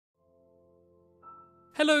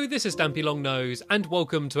Hello, this is Stampy Longnose, and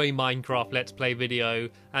welcome to a Minecraft Let's Play video,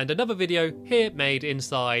 and another video here made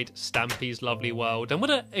inside Stampy's lovely world. And what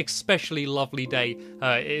an especially lovely day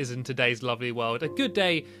it is in today's lovely world. A good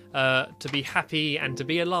day to be happy and to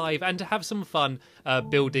be alive and to have some fun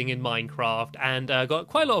building in Minecraft. And got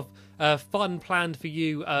quite a lot of fun planned for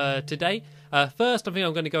you today. First, I think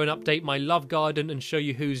I'm going to go and update my love garden and show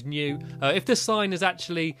you who's new. If the sign is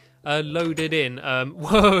actually loaded in.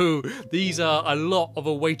 Whoa, these are a lot of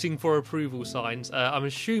waiting for approval signs. I'm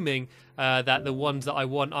assuming that the ones that I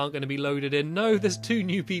want aren't going to be loaded in. No, there's two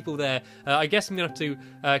new people there. I guess I'm going to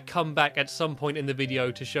have to come back at some point in the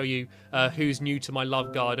video to show you who's new to my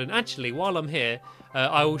love garden. Actually, while I'm here,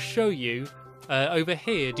 I will show you over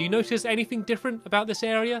here. Do you notice anything different about this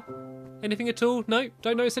area? Anything at all? No?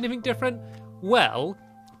 Don't notice anything different? Well,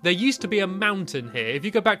 there used to be a mountain here. If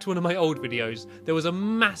you go back to one of my old videos, there was a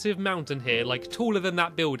massive mountain here, like taller than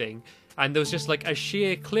that building. And there was just like a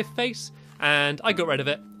sheer cliff face. And I got rid of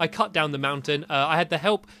it. I cut down the mountain. I had the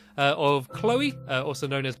help of Chloe, also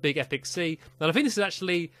known as Big Epic C. And I think this is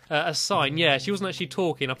actually a sign. Yeah, she wasn't actually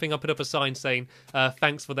talking. I think I put up a sign saying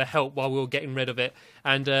thanks for the help while we were getting rid of it.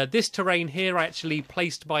 And this terrain here I actually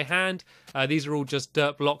placed by hand. These are all just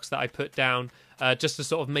dirt blocks that I put down just to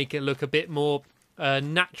sort of make it look a bit more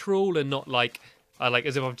natural and not like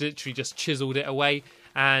as if I've literally just chiseled it away.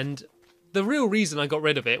 And the real reason I got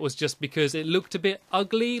rid of it was just because it looked a bit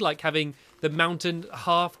ugly, like having the mountain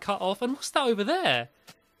half cut off. And what's that over there?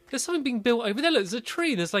 There's something being built over there. Look, there's a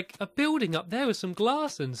tree and there's like a building up there with some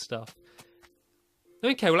glass and stuff.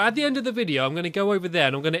 Okay, well at the end of the video I'm going to go over there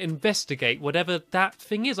and I'm going to investigate whatever that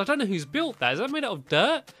thing is. I don't know who's built that. Is that made out of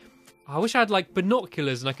dirt? I wish I had like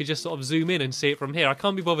binoculars and I could just sort of zoom in and see it from here. I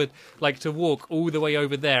can't be bothered like to walk all the way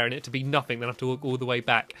over there and it to be nothing, then I have to walk all the way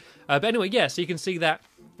back. But anyway, yeah, so you can see that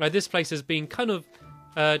this place has been kind of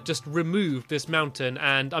just removed, this mountain,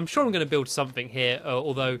 and I'm sure I'm going to build something here,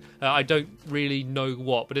 although I don't really know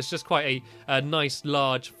what, but it's just quite a nice,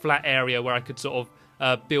 large, flat area where I could sort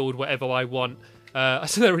of build whatever I want. I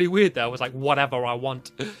said that really weird there. I was like, whatever I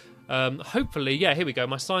want. Hopefully, yeah, here we go.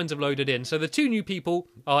 My signs have loaded in. So the two new people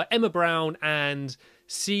are Emma Brown and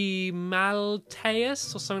C.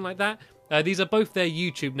 Malteus or something like that. These are both their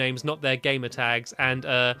YouTube names, not their gamer tags. And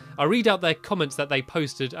I'll read out their comments that they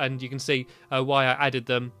posted and you can see why I added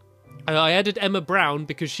them. I added Emma Brown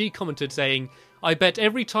because she commented saying, I bet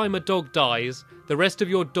every time a dog dies, the rest of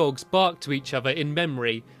your dogs bark to each other in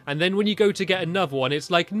memory, and then when you go to get another one, it's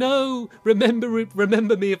like, no, remember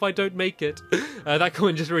me if I don't make it. That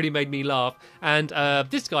comment just really made me laugh. And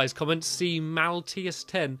this guy's comment, C. Malteus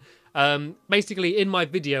 10, basically in my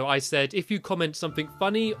video I said, if you comment something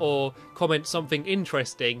funny or comment something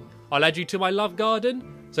interesting, I'll add you to my love garden.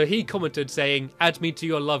 So he commented saying, add me to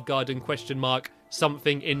your love garden, ?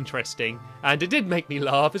 Something interesting. And it did make me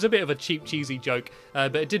laugh. It's a bit of a cheap, cheesy joke,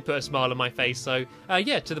 but it did put a smile on my face. So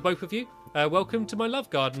yeah, to the both of you, welcome to my love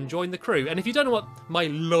garden. Join the crew. And if you don't know what my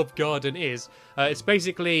love garden is, it's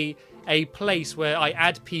basically a place where I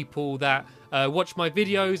add people that watch my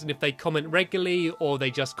videos, and if they comment regularly or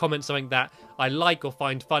they just comment something that I like or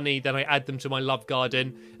find funny, then I add them to my love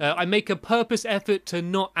garden. I make a purpose effort to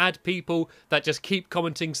not add people that just keep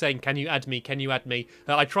commenting saying, can you add me, can you add me?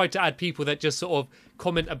 I try to add people that just sort of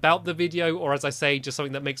comment about the video, or as I say, just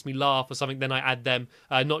something that makes me laugh or something, then I add them,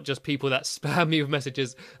 not just people that spam me with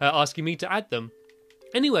messages asking me to add them.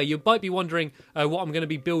 Anyway, you might be wondering what I'm going to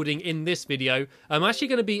be building in this video. I'm actually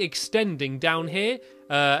going to be extending down here.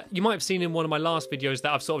 You might have seen in one of my last videos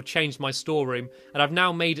that I've sort of changed my storeroom, and I've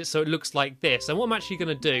now made it so it looks like this. And what I'm actually going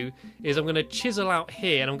to do is I'm going to chisel out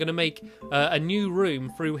here, and I'm going to make a new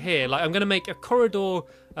room through here. Like, I'm going to make a corridor,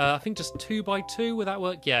 I think just 2x2, would that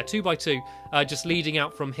work? Yeah, 2x2, just leading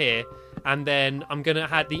out from here. And then I'm going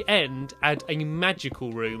to, at the end, add a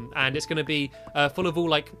magical room, and it's going to be full of all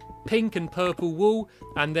like pink and purple wool.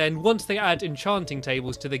 And then once they add enchanting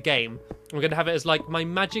tables to the game, I'm going to have it as like my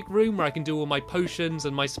magic room where I can do all my potions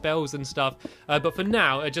and my spells and stuff. But for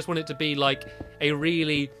now, I just want it to be like a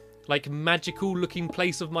really like magical looking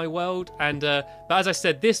place of my world. And but as I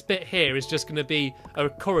said, this bit here is just going to be a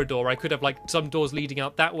corridor. I could have like some doors leading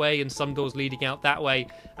out that way and some doors leading out that way,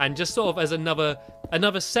 and just sort of as another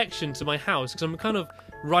section to my house, because I'm kind of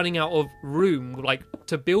running out of room like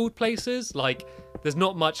to build places. Like there's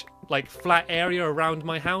not much like flat area around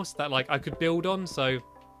my house that like I could build on, so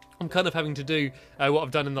I'm kind of having to do what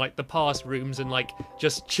I've done in like the past rooms and like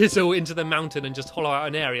just chisel into the mountain and just hollow out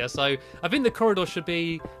an area. So I think the corridor should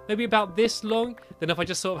be maybe about this long. Then if I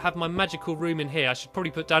just sort of have my magical room in here, I should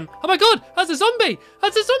probably put down, oh my god, that's a zombie!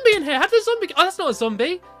 That's a zombie in here! How did the zombie, oh that's not a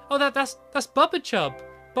zombie! Oh that's Bubba Chub.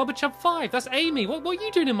 Bubba Chub 5, that's Amy. What are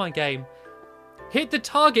you doing in my game? Hit the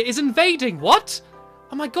target is invading. What?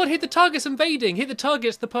 Oh my god, hit the target's invading. Hit the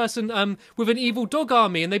target's the person with an evil dog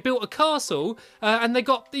army, and they built a castle, and they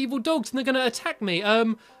got the evil dogs, and they're going to attack me.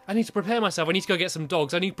 I need to prepare myself. I need to go get some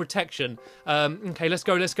dogs. I need protection. Okay, let's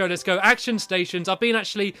go. Action stations. I've been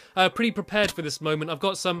actually pretty prepared for this moment. I've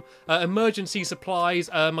got some emergency supplies.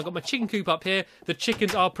 I've got my chicken coop up here. The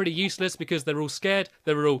chickens are pretty useless because they're all scared.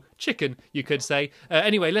 They're all chicken, you could say.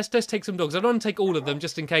 Anyway, let's take some dogs. I don't want to take all of them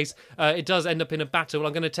just in case it does end up in a battle.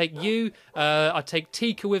 I'm going to take you. I'll take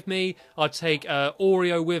Tika with me. I'll take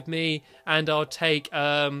Oreo with me. And I'll take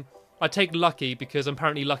Lucky because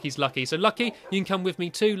apparently Lucky's lucky. So Lucky, you can come with me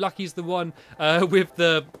too. Lucky's the one with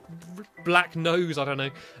the black nose, I don't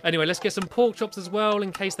know. Anyway, let's get some pork chops as well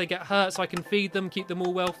in case they get hurt so I can feed them, keep them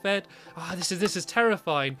all well fed. This is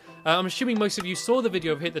terrifying. I'm assuming most of you saw the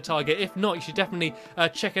video of Hit the Target. If not, you should definitely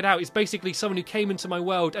check it out. It's basically someone who came into my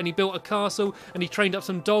world and he built a castle and he trained up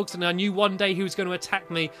some dogs, and I knew one day he was going to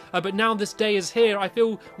attack me. But now this day is here. I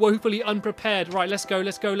feel woefully unprepared. Right, let's go.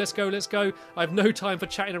 I have no time for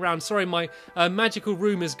chatting around. Sorry, my magical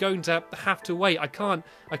room is going to have to wait. I can't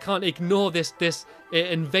ignore this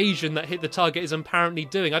invasion that Hit the Target is apparently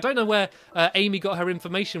doing. I don't know where Amy got her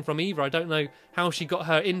information from either. I don't know how she got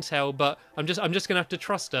her intel, but I'm just gonna have to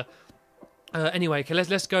trust her. Anyway, okay,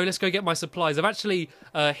 let's go get my supplies. I've actually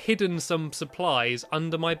hidden some supplies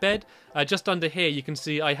under my bed. Just under here, you can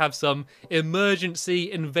see I have some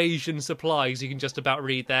emergency invasion supplies. You can just about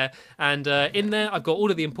read there. And in there, I've got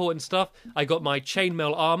all of the important stuff. I got my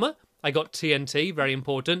chainmail armor. I got TNT, very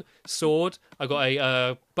important. Sword. I got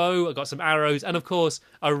a bow. I got some arrows, and of course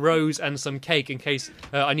a rose and some cake in case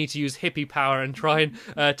I need to use hippie power and try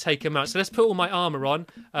and take him out. So let's put all my armor on.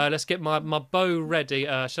 Let's get my bow ready.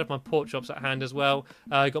 I should have my pork chops at hand as well.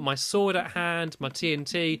 I got my sword at hand, my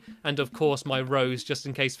TNT, and of course my rose, just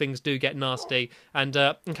in case things do get nasty. And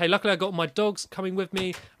okay, luckily I got my dogs coming with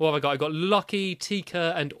me. What have I got? I got Lucky,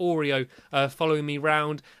 Tika, and Oreo following me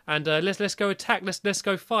round. And let's go attack. Let's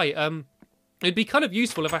go fight. It'd be kind of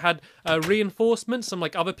useful if I had reinforcements, some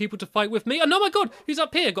like other people to fight with me. And oh my god, who's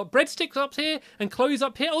up here? Got breadsticks up here and clothes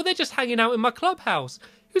up here. Oh, they're just hanging out in my clubhouse.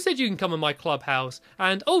 Who said you can come in my clubhouse?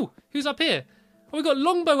 And oh, who's up here? Oh, we got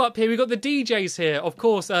Longbow up here. We got the DJs here, of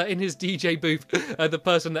course, in his DJ booth. The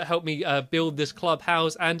person that helped me build this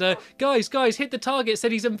clubhouse. And guys, Hit the Target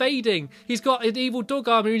said he's invading. He's got an evil dog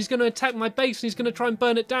army and he's going to attack my base and he's going to try and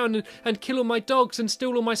burn it down and kill all my dogs and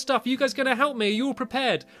steal all my stuff. Are you guys going to help me? Are you all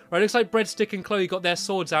prepared? Right, looks like Breadstick and Chloe got their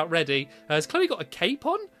swords out ready. Has Chloe got a cape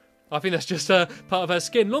on? I think that's just part of her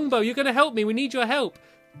skin. Longbow, you're going to help me. We need your help.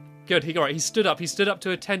 Good, he stood up. He stood up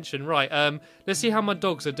to attention. Right, let's see how my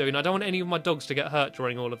dogs are doing. I don't want any of my dogs to get hurt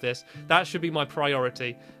during all of this. That should be my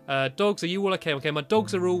priority. Dogs, are you all okay? Okay, my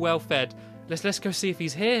dogs are all well fed. Let's go see if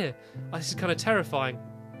he's here. Oh, this is kind of terrifying.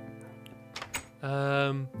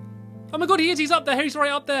 Oh my god, he is. He's up there. He's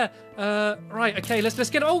right up there. Right, okay, let's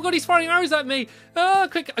get him. Oh god, he's firing arrows at me.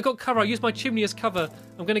 Quick, I got cover. I used my chimney as cover.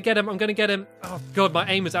 I'm gonna get him. Oh god, my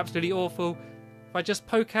aim is absolutely awful. If I just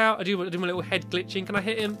poke out, I do my little head glitching. Can I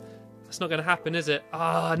hit him? That's not going to happen, is it?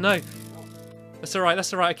 No. That's all right.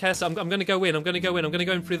 Okay, so I'm going to go in. I'm going to go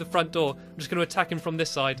in through the front door. I'm just going to attack him from this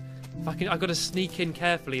side. I've got to sneak in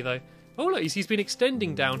carefully, though. Oh, look, he's been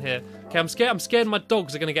extending down here. Okay, I'm scared my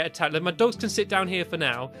dogs are going to get attacked. My dogs can sit down here for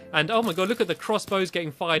now. And, oh my god, look at the crossbows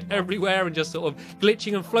getting fired everywhere and just sort of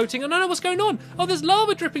glitching and floating. Oh, no, what's going on? Oh, there's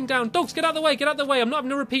lava dripping down. Dogs, get out of the way. I'm not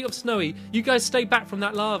having a repeat of Snowy. You guys stay back from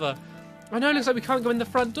that lava. I know, it looks like we can't go in the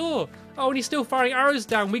front door. Oh, and he's still firing arrows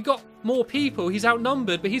down. We got more people. He's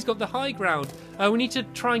outnumbered, but he's got the high ground. We need to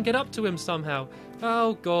try and get up to him somehow.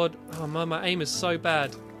 Oh, God. Oh, my aim is so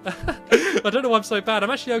bad. I don't know why I'm so bad. I'm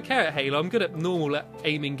actually okay at Halo. I'm good at normal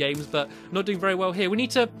aiming games, but not doing very well here. We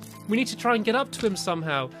need to try and get up to him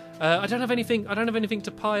somehow. I don't have anything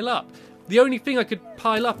to pile up. The only thing I could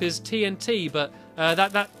pile up is TNT, but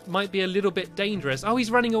that might be a little bit dangerous. Oh,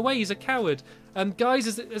 he's running away. He's a coward. Guys,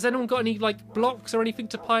 has anyone got any like blocks or anything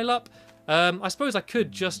to pile up? I suppose I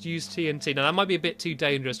could just use TNT. Now, that might be a bit too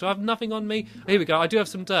dangerous. Do I have nothing on me? Here we go. I do have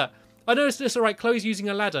some dirt. I noticed this. All right, Chloe's using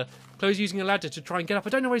a ladder. Chloe's using a ladder to try and get up. I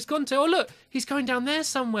don't know where he's gone to. Oh, look. He's going down there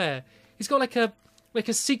somewhere. He's got like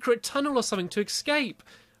a secret tunnel or something to escape.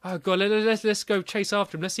 Oh, God, let's go chase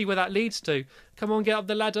after him. Let's see where that leads to. Come on, get up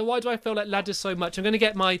the ladder. Why do I feel like ladders so much? I'm going to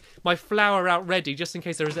get my flower out ready just in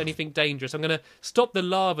case there is anything dangerous. I'm going to stop the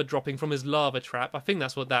lava dropping from his lava trap. I think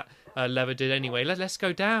that's what that lever did anyway. Let's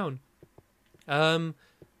go down.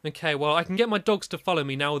 Okay, well, I can get my dogs to follow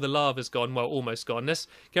me now the lava's gone. Well, almost gone. Let's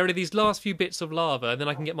get rid of these last few bits of lava, and then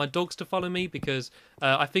I can get my dogs to follow me because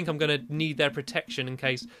I think I'm going to need their protection in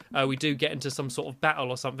case we do get into some sort of battle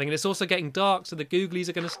or something. And it's also getting dark, so the googlies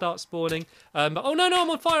are going to start spawning. But, oh, no, I'm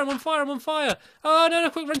on fire, I'm on fire, I'm on fire. Oh, no,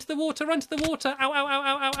 quick, run to the water, run to the water. Ow, ow, ow,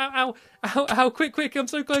 ow, ow, ow, ow, ow, quick, I'm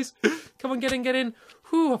so close. Come on, get in.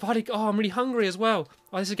 Whew, I'm really hungry as well.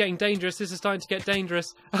 Oh, this is getting dangerous. This is starting to get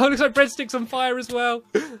dangerous. Oh, it looks like Breadstick's on fire as well.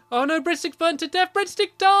 Oh no, Breadstick's burnt to death.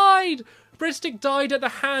 Breadstick died. Breadstick died at the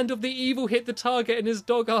hand of the evil hit the target in his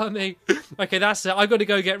dog army. Okay, that's it. I've got to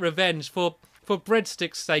go get revenge for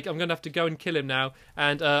Breadstick's sake. I'm going to have to go and kill him now.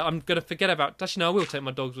 And I'm going to forget about... Actually, no, I will take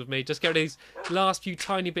my dogs with me. Just get rid of these last few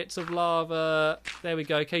tiny bits of lava. There we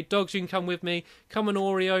go. Okay, dogs, you can come with me. Come on,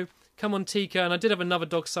 Oreo. Come on, Tika. And I did have another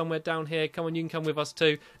dog somewhere down here. Come on, you can come with us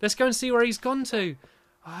too. Let's go and see where he's gone to.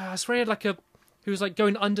 I swear he had like he was like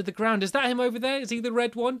going under the ground. Is that him over there? Is he the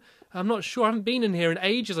red one? I'm not sure. I haven't been in here in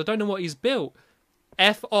ages. I don't know what he's built.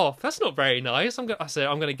 F off. That's not very nice. I'm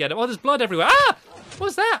gonna get him. Oh, there's blood everywhere. Ah!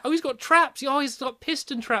 What's that? Oh, he's got traps. Oh, he's got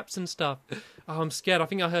piston traps and stuff. Oh, I'm scared. I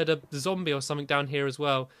think I heard a zombie or something down here as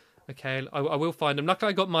well. Okay, I will find him. Luckily,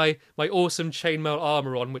 I got my awesome chainmail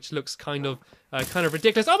armor on, which looks kind of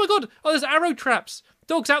ridiculous. Oh my god! Oh, there's arrow traps.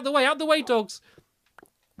 Dogs, out the way, dogs.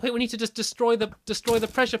 Wait, we need to just destroy the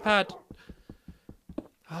pressure pad.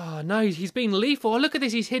 Oh no, he's being lethal. Oh, look at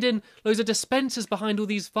this. He's hidden loads of dispensers behind all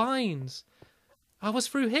these vines. Oh, what's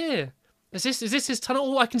through here? Is this his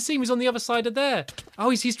tunnel? Oh, I can see him. He's on the other side of there. Oh,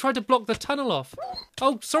 he's tried to block the tunnel off.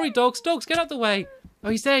 Oh, sorry, dogs. Dogs, get out the way. Oh,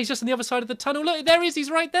 he's there. He's just on the other side of the tunnel. Look, there he is. He's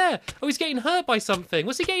right there. Oh, he's getting hurt by something.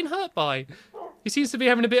 What's he getting hurt by? He seems to be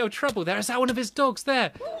having a bit of trouble there. Is that one of his dogs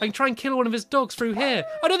there? I can try and kill one of his dogs through here.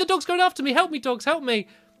 Oh, no, the dog's going after me. Help me, dogs. Help me.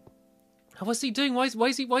 Oh, what's he doing? Why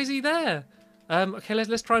is he there? Okay,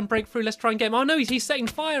 let's try and break through. Let's try and get him. Oh, no, he's setting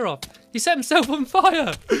fire off. He set himself on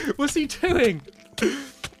fire. What's he doing?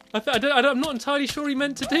 I'm not entirely sure he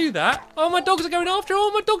meant to do that. Oh, my dogs are going after him.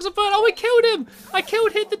 Oh, my dogs are burnt. Oh, I killed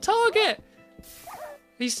him. Hit the target.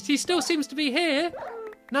 He still seems to be here.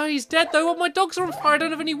 No, he's dead though. Oh, my dogs are on fire. I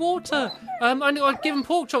don't have any water. I'll give him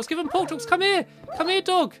pork chops. Give him pork chops. Come here. Come here,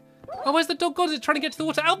 dog. Oh, where's the dog gone? Is it trying to get to the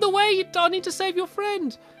water? Out the way. I need to save your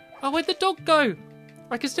friend. Oh, where'd the dog go?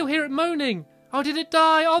 I can still hear it moaning. Oh, did it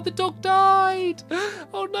die? Oh, the dog died.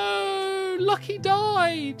 Oh, no. Lucky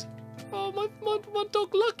died. Oh, my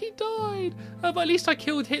dog Lucky died. But at least I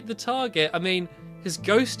hit the target. I mean, his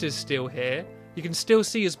ghost is still here. You can still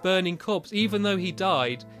see his burning corpse. Even though he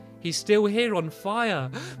died, he's still here on fire.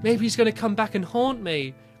 Maybe he's going to come back and haunt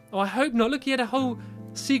me. Oh, I hope not. Look, he had a whole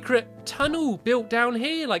secret tunnel built down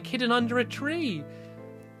here, like hidden under a tree.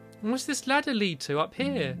 And what's this ladder lead to up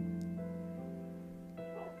here?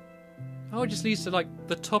 Oh, it just leads to like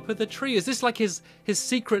the top of the tree. Is this like his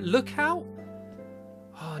secret lookout?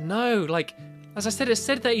 Oh no, like, as I said, it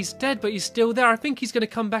said that he's dead, but he's still there. I think he's going to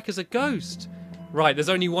come back as a ghost. Right, there's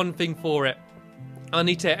only one thing for it. I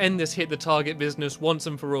need to end this hit the target business once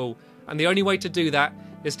and for all. And the only way to do that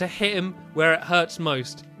is to hit him where it hurts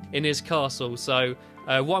most, in his castle. So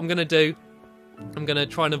what I'm going to do, I'm going to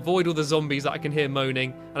try and avoid all the zombies that I can hear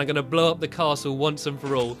moaning, and I'm going to blow up the castle once and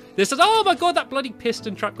for all. This is, oh my god, that bloody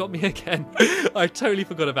piston trap got me again. I totally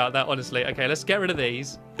forgot about that, honestly. Okay, let's get rid of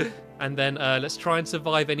these, and then let's try and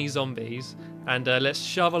survive any zombies. And let's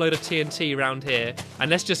shove a load of TNT around here, and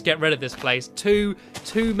let's just get rid of this place. Too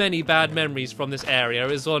many bad memories from this area.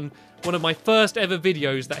 It was on one of my first ever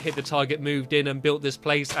videos that Hit the Target moved in and built this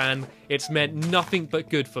place, and it's meant nothing but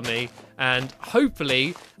good for me. And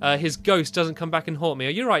hopefully his ghost doesn't come back and haunt me.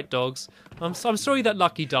 Are you right, dogs? I'm sorry that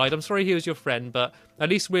Lucky died. I'm sorry he was your friend, but at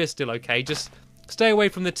least we're still okay. Just stay away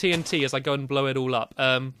from the TNT as I go and blow it all up.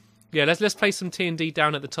 Yeah, let's place some TNT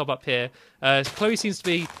down at the top up here. Chloe seems to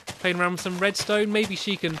be playing around with some redstone. Maybe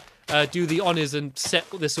she can do the honours and set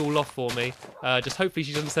this all off for me. Just hopefully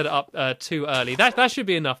she doesn't set it up too early. That should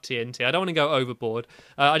be enough TNT. I don't want to go overboard.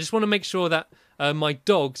 I just want to make sure that my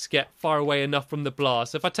dogs get far away enough from the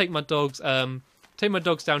blast. So if I take my dogs down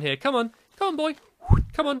here. Come on, boy.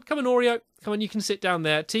 Come on, Oreo. Come on, you can sit down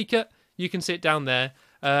there. Tika, you can sit down there.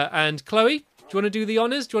 And Chloe, do you want to do the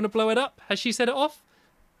honours? Do you want to blow it up? Has she set it off?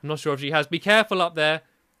 I'm not sure if she has. Be careful up there.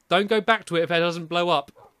 Don't go back to it if it doesn't blow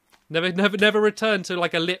up. Never return to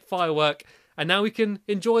like a lit firework. And now we can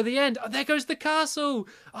enjoy the end. Oh, there goes the castle.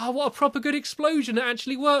 Oh, what a proper good explosion. It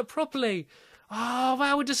actually worked properly. Oh,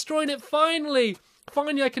 wow, we're destroying it finally.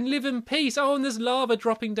 Finally, I can live in peace. Oh, and there's lava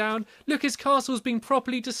dropping down. Look, his castle's been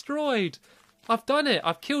properly destroyed. I've done it.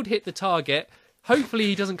 I've killed Hit the Target. Hopefully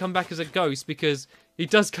he doesn't come back as a ghost, because he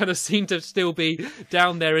does kind of seem to still be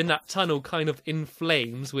down there in that tunnel, kind of in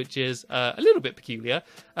flames, which is a little bit peculiar.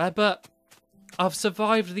 But I've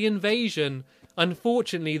survived the invasion.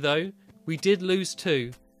 Unfortunately, though, we did lose 2.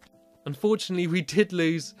 Unfortunately, we did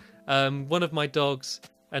lose one of my dogs,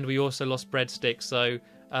 and we also lost Breadstick. So,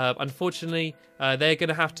 unfortunately, they're going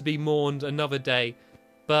to have to be mourned another day.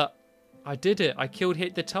 But I did it. I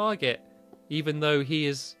hit the target, even though he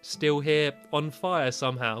is still here on fire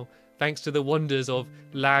somehow, thanks to the wonders of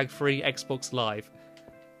lag-free Xbox Live.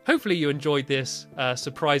 Hopefully you enjoyed this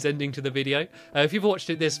surprise ending to the video. If you've watched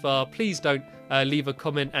it this far, please don't leave a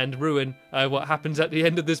comment and ruin what happens at the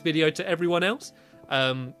end of this video to everyone else.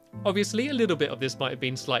 Obviously, a little bit of this might have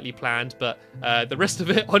been slightly planned, but the rest of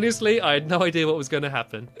it, honestly, I had no idea what was going to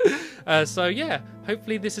happen. So yeah,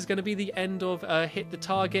 hopefully this is going to be the end of Hit the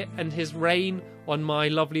Target and his reign on my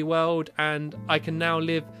lovely world, and I can now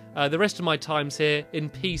live the rest of my times here in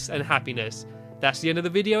peace and happiness. That's the end of the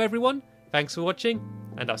video, everyone. Thanks for watching,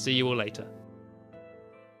 and I'll see you all later.